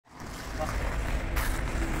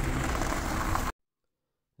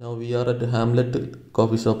Now we are at Hamlet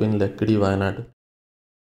coffee shop in Lekkadi, Wayanad.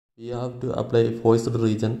 We have to apply forced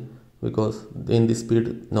regen because in this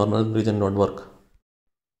speed normal regen not work.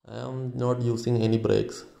 I am not using any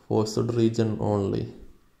brakes, forced regen only.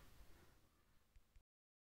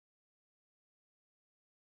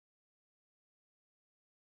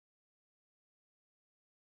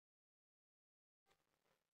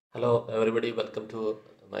 Hello everybody, welcome to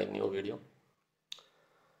my new video.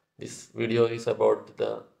 This video is about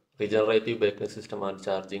the regenerative braking system and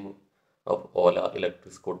charging of Ola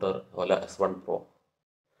electric scooter Ola S1 Pro.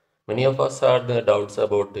 Many of us had doubts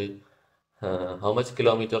about how much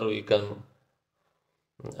kilometer we can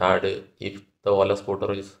add if the Ola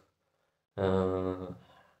scooter is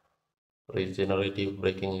regenerative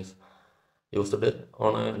braking is used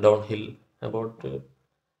on a downhill about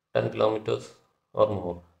 10 kilometers or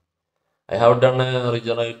more. I have done a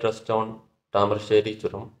regenerative test on Thamarassery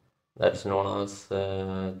Churam, that's known as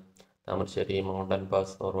Thamarassery Mountain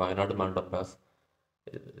Pass or Wayanad Mountain Pass.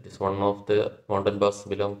 It is one of the mountain pass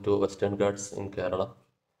belong to Western Ghats in Kerala.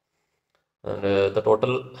 And the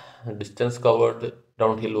total distance covered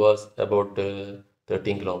downhill was about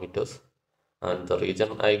 13 kilometers. And the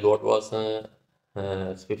region I got was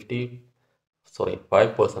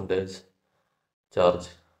 5% charge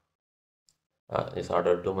is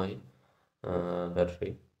added to my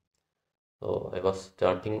battery. So I was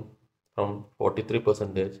starting from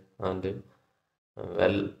 43% and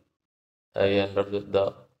well I entered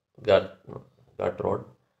the Ghat road.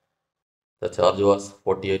 The charge was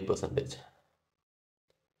 48%.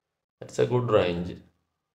 That's a good range.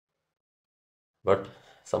 But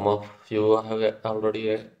some of you have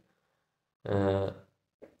already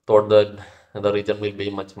thought that the region will be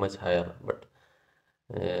much higher, but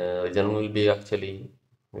region will be actually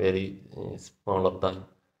very smaller than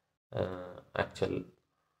actual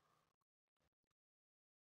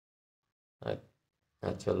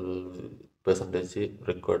percentage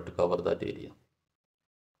required to cover that area.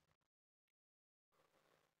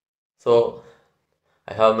 So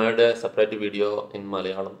I have made a separate video in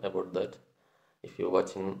Malayalam about that. If you're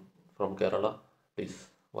watching from Kerala, please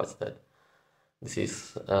watch that. This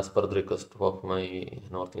is as per the request of my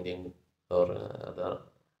North Indian or other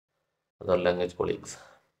language colleagues.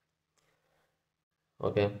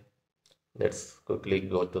 Okay, let's quickly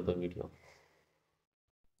go to the video.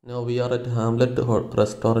 Now we are at Hamlet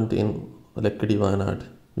restaurant in Lekkadi, Wayanad.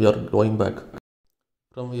 We are going back.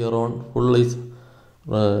 From here on, full is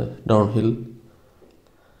downhill,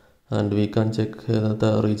 and we can check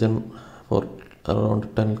the region for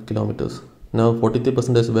around 10 kilometers. Now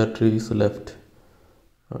 43% battery is left.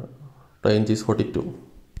 Range is 42.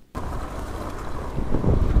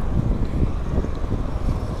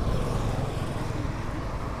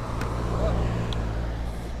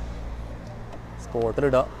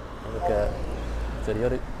 സ്പോട്ടിലിടാം അതൊക്കെ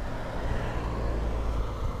ചെറിയൊരു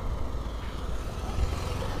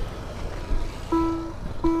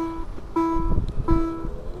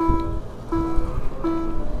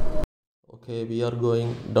Okay, we are going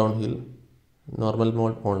downhill, normal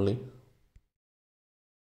mode only.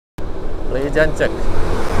 Region check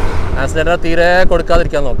accelerator തീരെ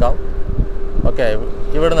കൊടുക്കാതിരിക്കാൻ നോക്കാം. Okay,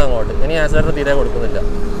 ഇവിടുന്ന് അങ്ങോട്ട് ഇനി accelerator തീരെ കൊടുക്കുന്നില്ല.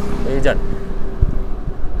 Region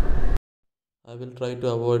I will try to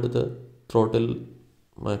avoid the throttle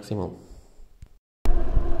maximum.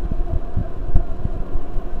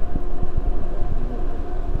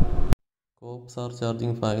 Cops are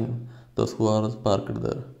charging fine those who are parked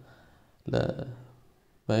there.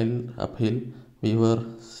 While uphill, we were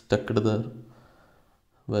stuck there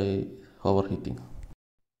by overheating.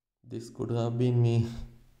 This could have been me.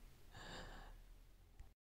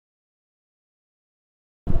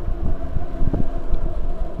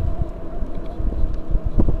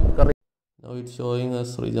 Now it's showing us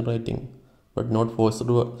regenerating, but not forced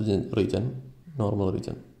regen, normal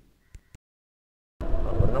regen.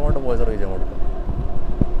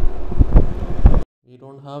 We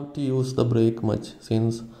don't have to use the brake much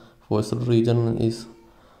since forced regen is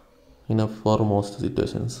enough for most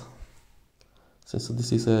situations. Since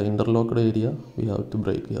this is an interlocked area, we have to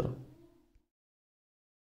brake here.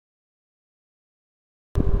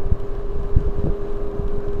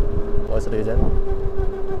 Voice region.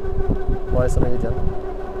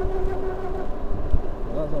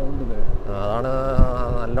 അതാണ്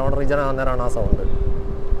നല്ലോണം region ആകുന്നേരമാണ് ആ sound.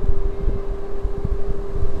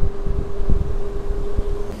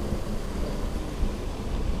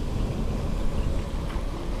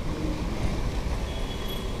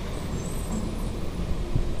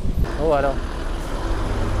 ഓ hello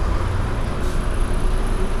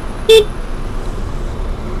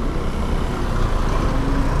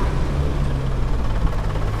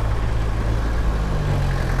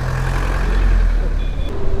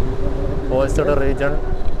voiced region.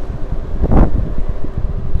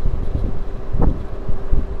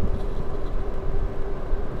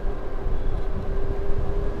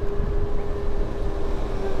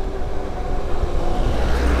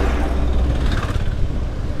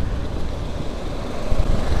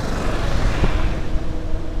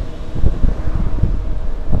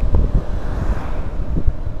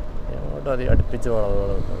 അടുപ്പിച്ച് വളവുകൾ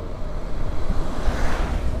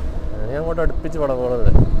അങ്ങോട്ട് അടുപ്പിച്ച്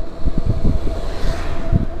വളവുകളല്ലേ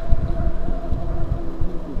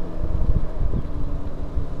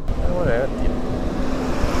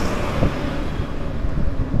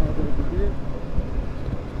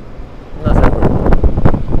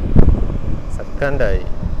സെക്കൻഡായി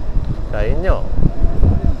കഴിഞ്ഞോ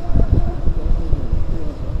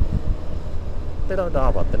 10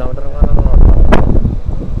 kilometre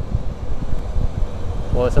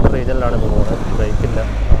version റീജിയനിലാണ് ഇപ്പോൾ പോകുന്നത്. ബ്രേക്കില്ല,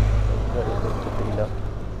 കിട്ടിയില്ല.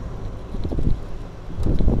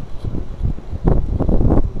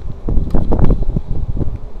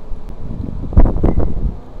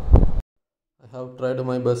 I have tried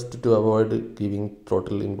my best to avoid giving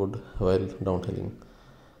throttle input while downhilling.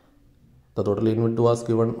 The throttle input was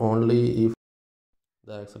given only if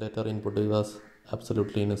the accelerator input was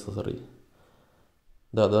absolutely necessary.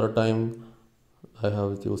 The other time I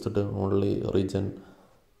have used only regen.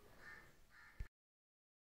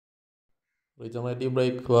 Regenerative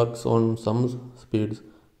brake works on some speeds,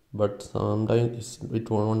 but sometimes it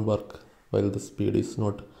won't work while the speed is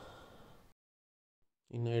not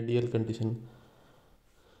in ideal condition.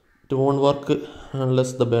 It won't work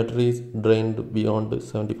unless the battery is drained beyond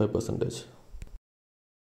 75%.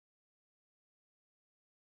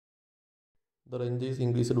 The range is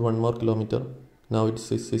increased 1 more kilometer. Now it is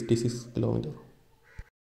 66 kilometer.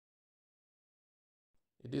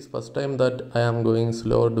 It is first time that I am going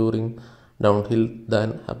slow during downhill than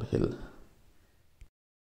uphill.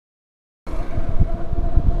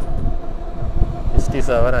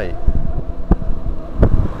 ആയി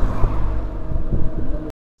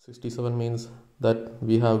 67 means that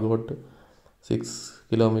we have got 6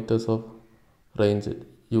 kilometers of range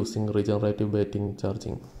using regenerative braking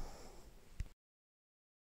charging.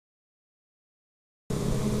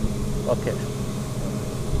 Okay.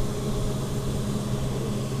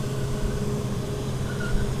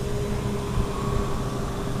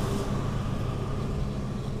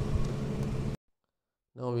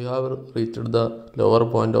 Now we have reached the lower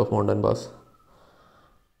point of mountain pass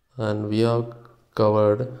and we have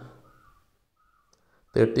covered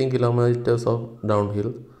 13 kilometers of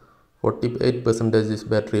downhill. 48% is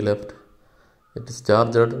battery left. It is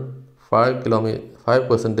charged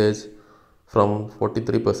 5% from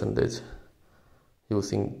 43%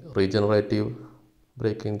 using regenerative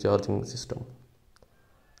braking charging system.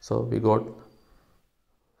 So we got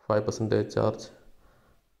 5% charge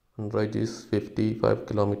and range is 55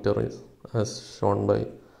 kilometers as shown by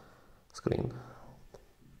screen.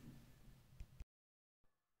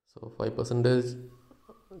 So 5%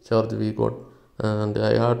 charge we got, and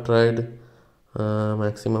I have tried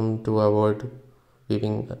maximum to avoid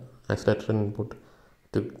giving accelerator input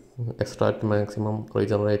to extract maximum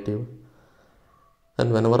regenerative, and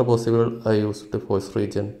whenever possible I use the force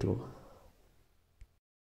regen too.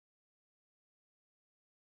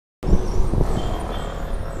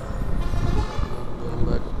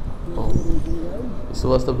 This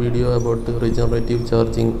was the video about the regenerative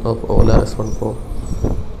charging of Ola S1 Pro.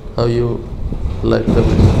 How you like the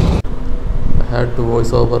video? I had to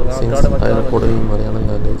voice over since I recorded in Malayalam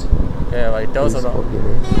language. Please forgive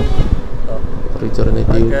me.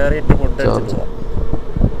 Regenerative charge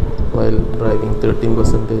while driving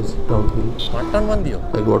 13% downhill.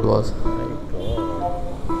 I got was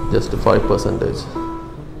just 5%.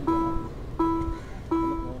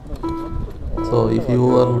 So if you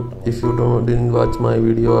didn't watch my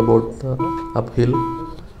video about the uphill,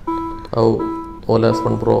 how Ola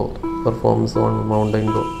S1 Pro performs on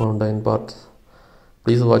mountain parts,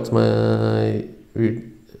 please watch my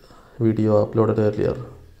video uploaded earlier.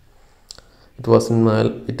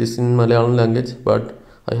 It is in Malayalam language, but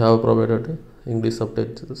I have provided English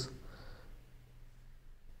subtitles.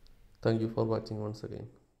 Thank you for watching once again.